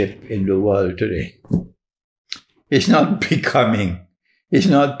leadership in the world today. It's not becoming, it's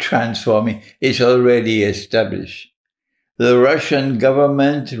not transforming, it's already established. The Russian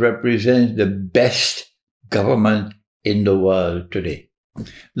government represents the best government in the world today.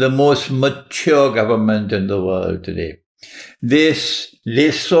 The most mature government in the world today. They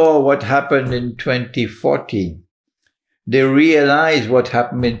saw what happened in 2014. They realized what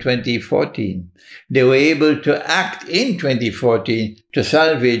happened in 2014. They were able to act in 2014 to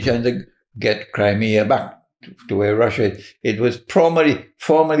salvage and get Crimea back to where Russia is. It was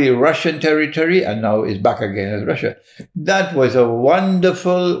formerly Russian territory and now is back again as Russia. That was a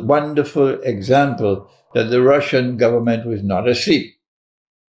wonderful, wonderful example that the Russian government was not asleep.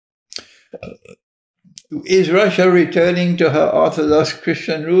 Is Russia returning to her Orthodox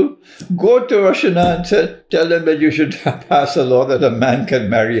Christian rule? Go to Russia now and tell them that you should pass a law that a man can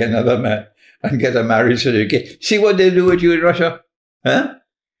marry another man and get a marriage certificate. See what they do with you in Russia? Huh?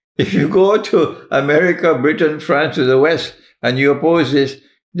 If you go to America, Britain, France, or the West, and you oppose this,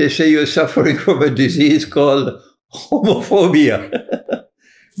 they say you're suffering from a disease called homophobia.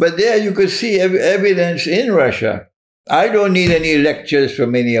 But there you could see evidence in Russia. I don't need any lectures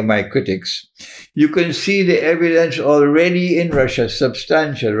from any of my critics. You can see the evidence already in Russia,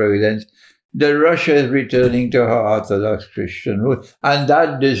 substantial evidence, that Russia is returning to her Orthodox Christian roots. And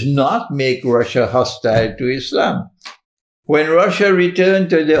that does not make Russia hostile to Islam. When Russia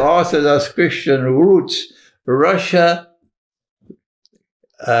returned to the Orthodox Christian roots, Russia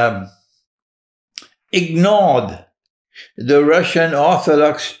ignored the Russian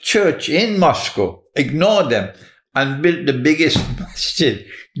Orthodox Church in Moscow, ignored them, and built the biggest masjid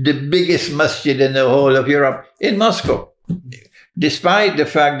in the whole of Europe in Moscow, despite the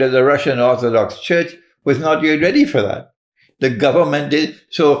fact that the Russian Orthodox Church was not yet ready for that. The government did.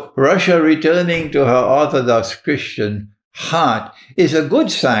 So Russia returning to her Orthodox Christian heart is a good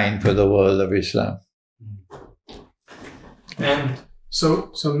sign for the world of Islam. And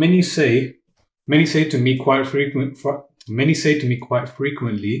so many say to me quite frequently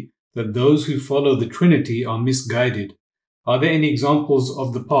that those who follow the Trinity are misguided. Are there any examples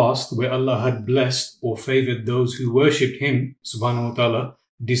of the past where Allah had blessed or favored those who worshipped Him, subhanahu wa ta'ala,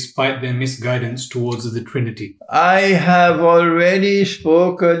 despite their misguidance towards the Trinity? I have already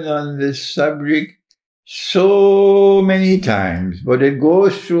spoken on this subject so many times, but it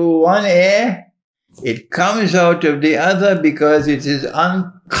goes through one ear, it comes out of the other because it is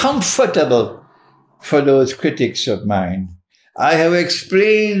uncomfortable for those critics of mine. I have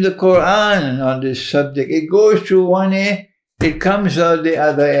explained the Quran on this subject. It goes through one ear, it comes out the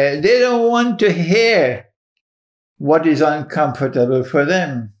other ear. They don't want to hear what is uncomfortable for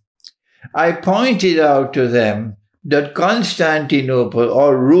them. I pointed out to them that Constantinople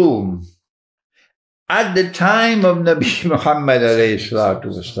or Rome, at the time of Nabi Muhammad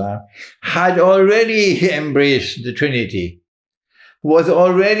والسلام, had already embraced the Trinity, was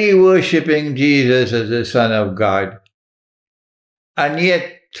already worshipping Jesus as the Son of God. And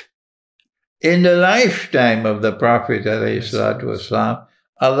yet, in the lifetime of the Prophet ﷺ,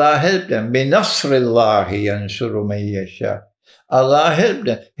 Allah helped them. بِنَصْرِ اللَّهِ يَنْصُرُ مَن يَشَاءُ. Allah helped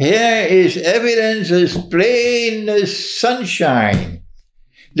them. Here is evidence as plain as sunshine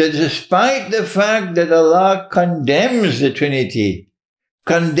that despite the fact that Allah condemns the Trinity,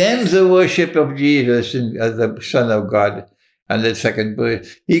 condemns the worship of Jesus as the Son of God and the second person,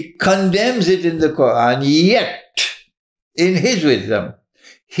 He condemns it in the Quran, yet in His wisdom,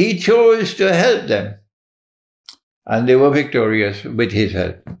 He chose to help them. And they were victorious with His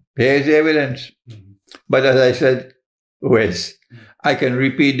help. Here's the evidence. But as I said, Wes, I can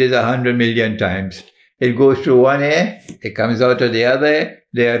repeat this 100 million times. It goes through one ear, it comes out of the other ear.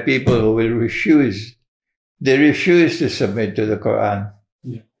 There are people who will refuse. They refuse to submit to the Quran.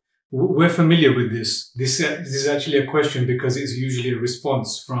 Yeah. We're familiar with this. This is actually a question because it's usually a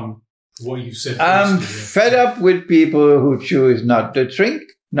response from what you said. I'm fed up with people who choose not to think,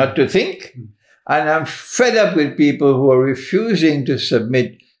 and I'm fed up with people who are refusing to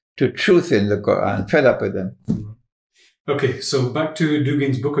submit to truth in the Quran. Fed up with them. Okay, so back to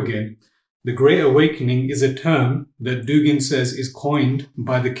Dugin's book again. The Great Awakening is a term that Dugin says is coined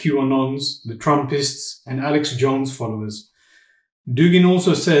by the QAnons, the Trumpists, and Alex Jones followers. Dugin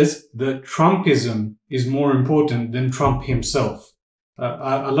also says that Trumpism is more important than Trump himself.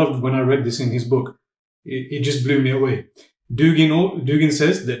 I loved when I read this in his book. It just blew me away. Dugin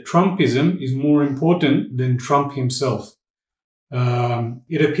says that Trumpism is more important than Trump himself.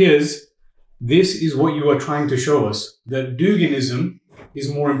 It appears this is what you are trying to show us, that Duginism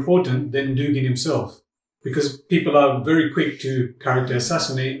is more important than Dugin himself, because people are very quick to character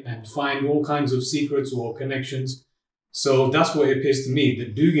assassinate and find all kinds of secrets or connections. So that's what it appears to me,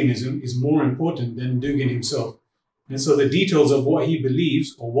 that Duginism is more important than Dugin himself. And so the details of what he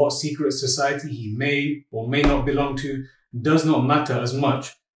believes or what secret society he may or may not belong to does not matter as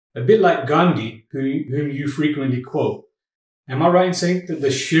much. A bit like Gandhi, whom you frequently quote. Am I right in saying that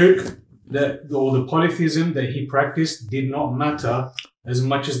the shirk or the polytheism that he practiced did not matter as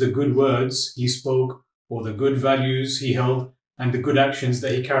much as the good words he spoke or the good values he held and the good actions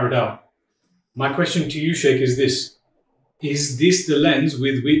that he carried out? My question to you, Sheikh, is this. Is this the lens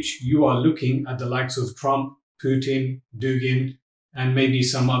with which you are looking at the likes of Trump, Putin, Dugin, and maybe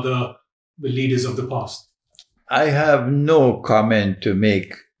some other leaders of the past? I have no comment to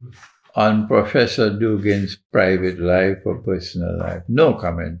make on Professor Dugin's private life or personal life. No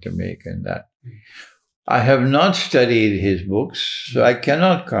comment to make on that. I have not studied his books, so I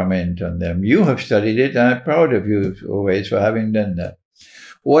cannot comment on them. You have studied it, and I'm proud of you always for having done that.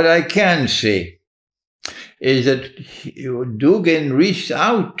 What I can say is that Dugin reached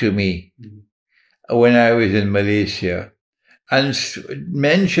out to me when I was in Malaysia and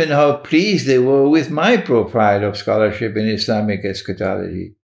mentioned how pleased they were with my profile of scholarship in Islamic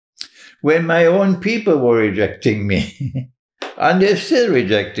eschatology, when my own people were rejecting me. And they're still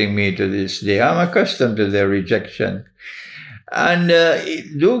rejecting me to this day. I'm accustomed to their rejection. And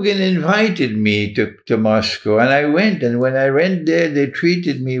Dugin invited me to Moscow, and I went. And when I went there, they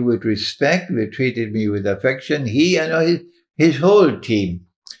treated me with respect. They treated me with affection. He and his whole team.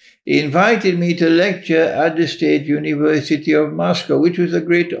 He invited me to lecture at the State University of Moscow, which was a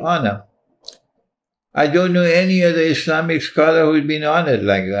great honor. I don't know any other Islamic scholar who's been honored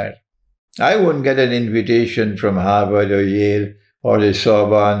like that. I wouldn't get an invitation from Harvard or Yale or the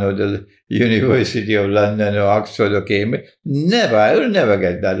Sorbonne or the University of London or Oxford or Cambridge. Never. I will never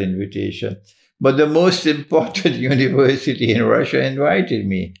get that invitation. But the most important university in Russia invited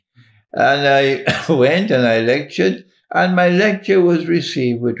me. And I went and I lectured, and my lecture was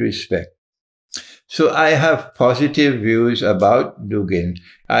received with respect. So I have positive views about Dugin.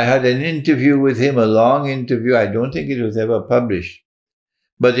 I had an interview with him, a long interview. I don't think it was ever published.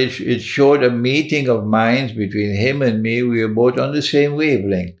 But it showed a meeting of minds between him and me. We were both on the same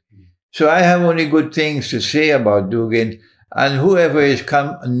wavelength. So I have only good things to say about Dugin. And whoever is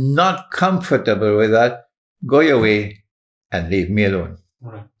not comfortable with that, go your way and leave me alone.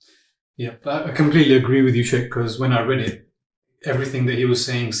 Right. Yeah, I completely agree with you, Sheikh, because when I read it, everything that he was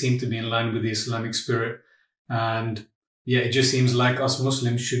saying seemed to be in line with the Islamic spirit. And yeah, it just seems like us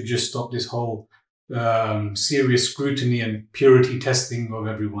Muslims should just stop this whole serious scrutiny and purity testing of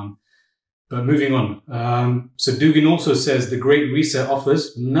everyone. But moving on. So Dugin also says the Great Reset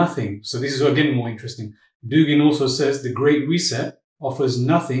offers nothing. So this is again more interesting. Dugin also says the Great Reset offers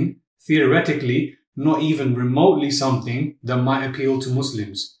nothing, theoretically, not even remotely something that might appeal to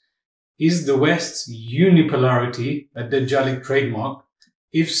Muslims. Is the West's unipolarity a Dajjalic trademark?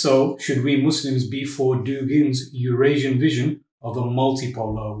 If so, should we Muslims be for Dugin's Eurasian vision of a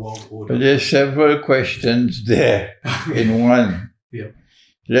multipolar world order? There's several questions there in one. Yeah.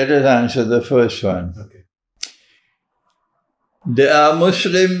 Let us answer the first one. Okay. There are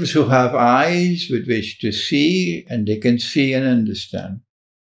Muslims who have eyes with which to see, and they can see and understand.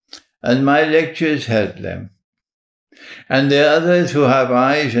 And my lectures help them. And there are others who have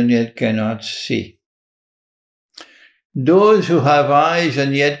eyes and yet cannot see. Those who have eyes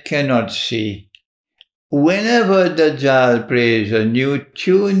and yet cannot see, whenever Dajjal plays a new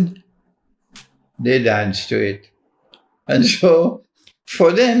tune, they dance to it. And so,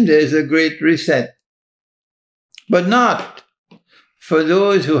 for them, there's a great reset. But not for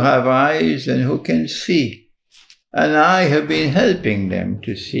those who have eyes and who can see. And I have been helping them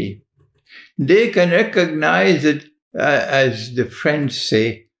to see. They can recognize that, as the French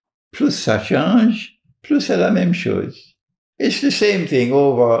say, plus ça change, plus c'est la même chose. It's the same thing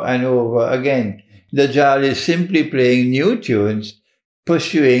over and over again. Dajjal is simply playing new tunes,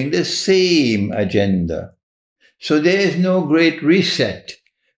 pursuing the same agenda. So there is no great reset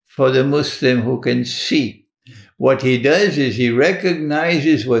for the Muslim who can see. What he does is he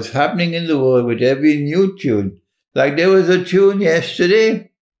recognizes what's happening in the world with every new tune. Like there was a tune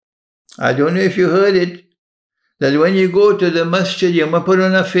yesterday, I don't know if you heard it, that when you go to the masjid, you must put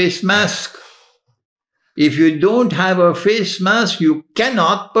on a face mask. If you don't have a face mask, you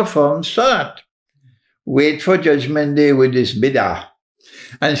cannot perform salat. Wait for Judgment Day with this bid'ah.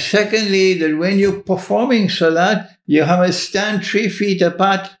 And secondly, that when you're performing salat, you have to stand 3 feet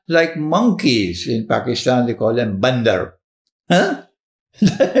apart like monkeys. In Pakistan, they call them bandar. Huh?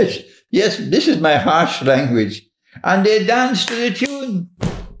 Yes, this is my harsh language. And they dance to the tune.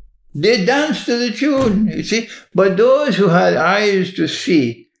 They dance to the tune, you see. But those who had eyes to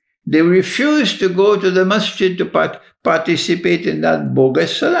see, they refused to go to the masjid to participate in that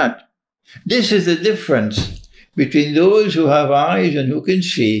bogus salat. This is the difference between those who have eyes and who can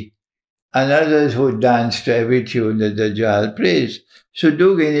see, and others who dance to every tune that the Dajjal plays. So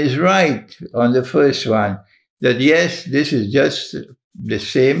Dugin is right on the first one, that yes, this is just the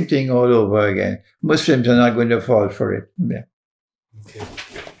same thing all over again. Muslims are not going to fall for it. Yeah. Okay.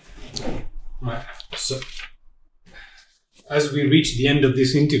 Right. So, as we reach the end of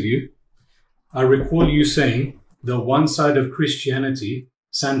this interview, I recall you saying the one side of Christianity,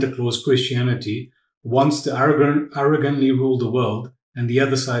 Santa Claus Christianity, wants to arrogantly rule the world, and the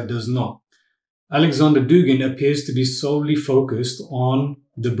other side does not. Alexander Dugin appears to be solely focused on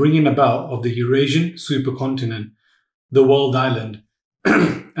the bringing about of the Eurasian supercontinent, the world island,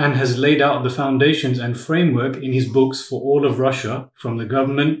 and has laid out the foundations and framework in his books for all of Russia, from the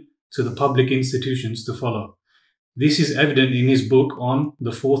government to the public institutions to follow. This is evident in his book on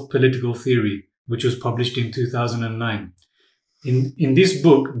the Fourth Political Theory, which was published in 2009. In this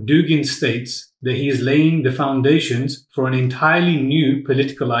book, Dugin states that he is laying the foundations for an entirely new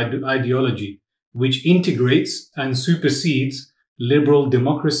political ideology, which integrates and supersedes liberal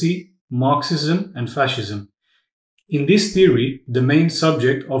democracy, Marxism, and fascism. In this theory, the main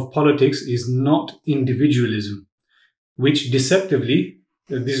subject of politics is not individualism, which deceptively,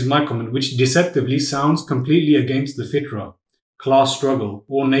 this is my comment, which deceptively sounds completely against the fitra, class struggle,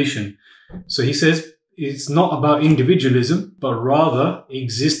 or nation. So he says it's not about individualism, but rather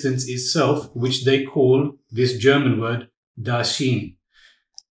existence itself, which they call this German word, Dasein.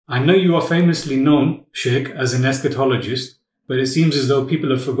 I know you are famously known, Sheikh, as an eschatologist, but it seems as though people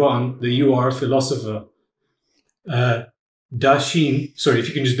have forgotten that you are a philosopher. Dasein, sorry, if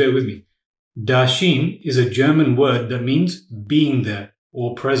you can just bear with me. Dasein is a German word that means being there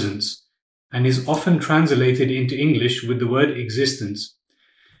or presence, and is often translated into English with the word existence.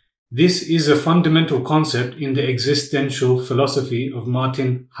 This is a fundamental concept in the existential philosophy of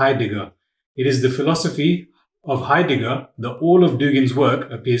Martin Heidegger. It is the philosophy of Heidegger that all of Dugin's work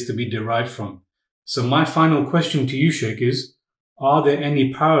appears to be derived from. So my final question to you, Sheikh, is, are there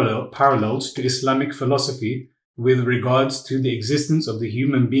any parallels to Islamic philosophy with regards to the existence of the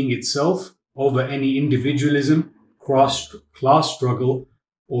human being itself over any individualism, class struggle,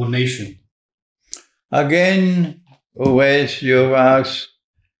 or nation? Again, Uwais, you've asked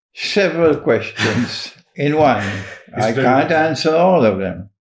several questions in one. I can't answer all of them.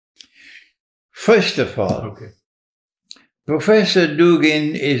 First of all, Professor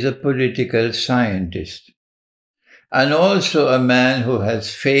Dugin is a political scientist and also a man who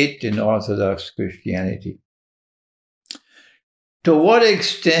has faith in Orthodox Christianity. To what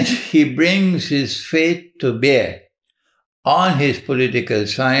extent he brings his faith to bear on his political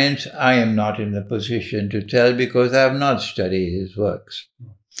science, I am not in a position to tell, because I have not studied his works.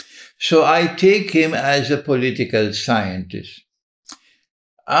 So I take him as a political scientist.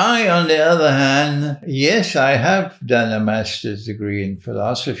 I, on the other hand, yes, I have done a master's degree in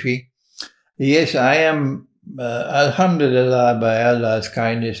philosophy. Yes, I am, alhamdulillah, by Allah's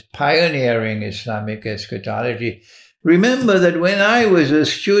kindness, pioneering Islamic eschatology. Remember that when I was a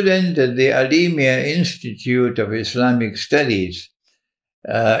student at the Alimia Institute of Islamic Studies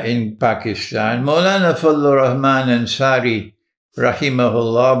in Pakistan, Maulana Fadlur Rahman Ansari,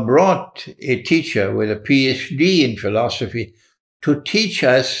 rahimahullah, brought a teacher with a PhD in philosophy to teach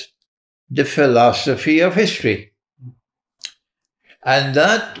us the philosophy of history. And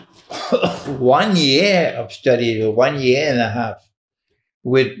that 1 year of study, 1 year and a half,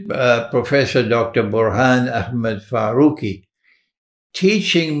 with Professor Dr. Burhan Ahmed Farooqi,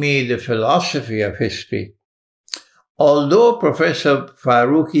 teaching me the philosophy of history. Although Professor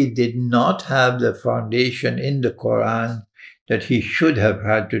Farooqi did not have the foundation in the Quran that he should have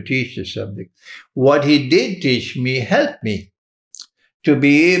had to teach the subject, what he did teach me helped me to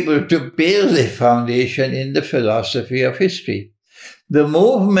be able to build a foundation in the philosophy of history. The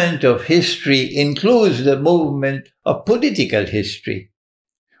movement of history includes the movement of political history.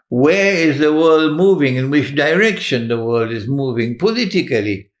 Where is the world moving? In which direction the world is moving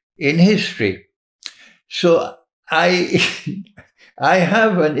politically in history? So I I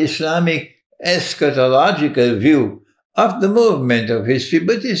have an Islamic eschatological view of the movement of history,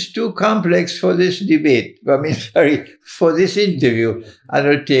 but it's too complex for this debate. I mean, sorry, for this interview.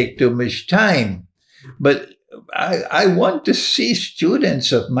 It'll take too much time. But I want to see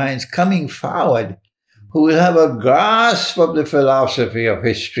students of mine coming forward who will have a grasp of the philosophy of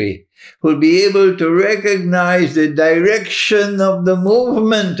history, who will be able to recognize the direction of the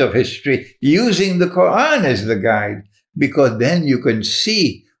movement of history using the Quran as the guide, because then you can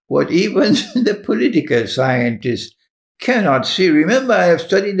see what even the political scientists cannot see. Remember, I have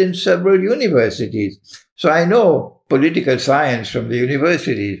studied in several universities, so I know political science from the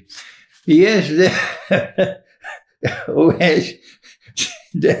universities. Yes,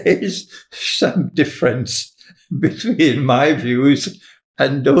 there is some difference between my views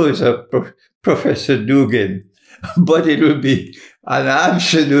and those of Professor Dugin, but it will be an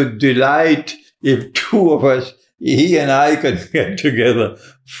absolute delight if two of us, he and I, can get together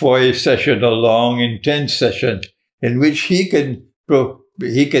for a session, a long, intense session, in which he can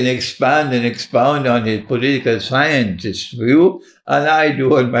expand and expound on his political scientist view, and I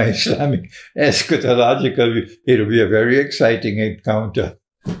do on my Islamic eschatological view. It will be a very exciting encounter.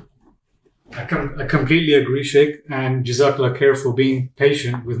 I completely agree, Sheikh, and Jazakallah khair for being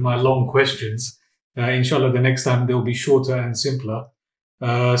patient with my long questions. Inshallah, the next time they'll be shorter and simpler.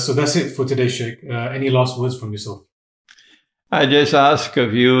 So that's it for today, Sheikh. Any last words from yourself? I just ask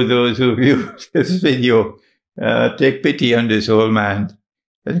of you, those who view this video, take pity on this old man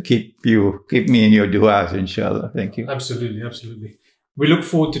and keep me in your du'as, inshallah. Thank you. Absolutely, absolutely. We look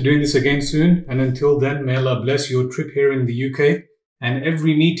forward to doing this again soon. And until then, may Allah bless your trip here in the UK and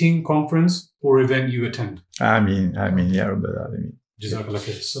every meeting, conference, or event you attend. Ameen, ameen, ya Rabbal Alameen. Jazakallah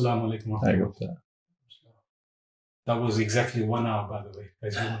khair. Assalamu alaikum wa rahmatullah. That was exactly 1 hour, by the way,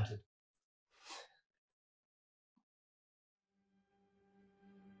 as you wanted.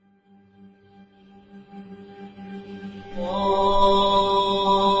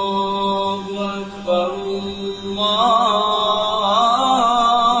 الله أكبر الله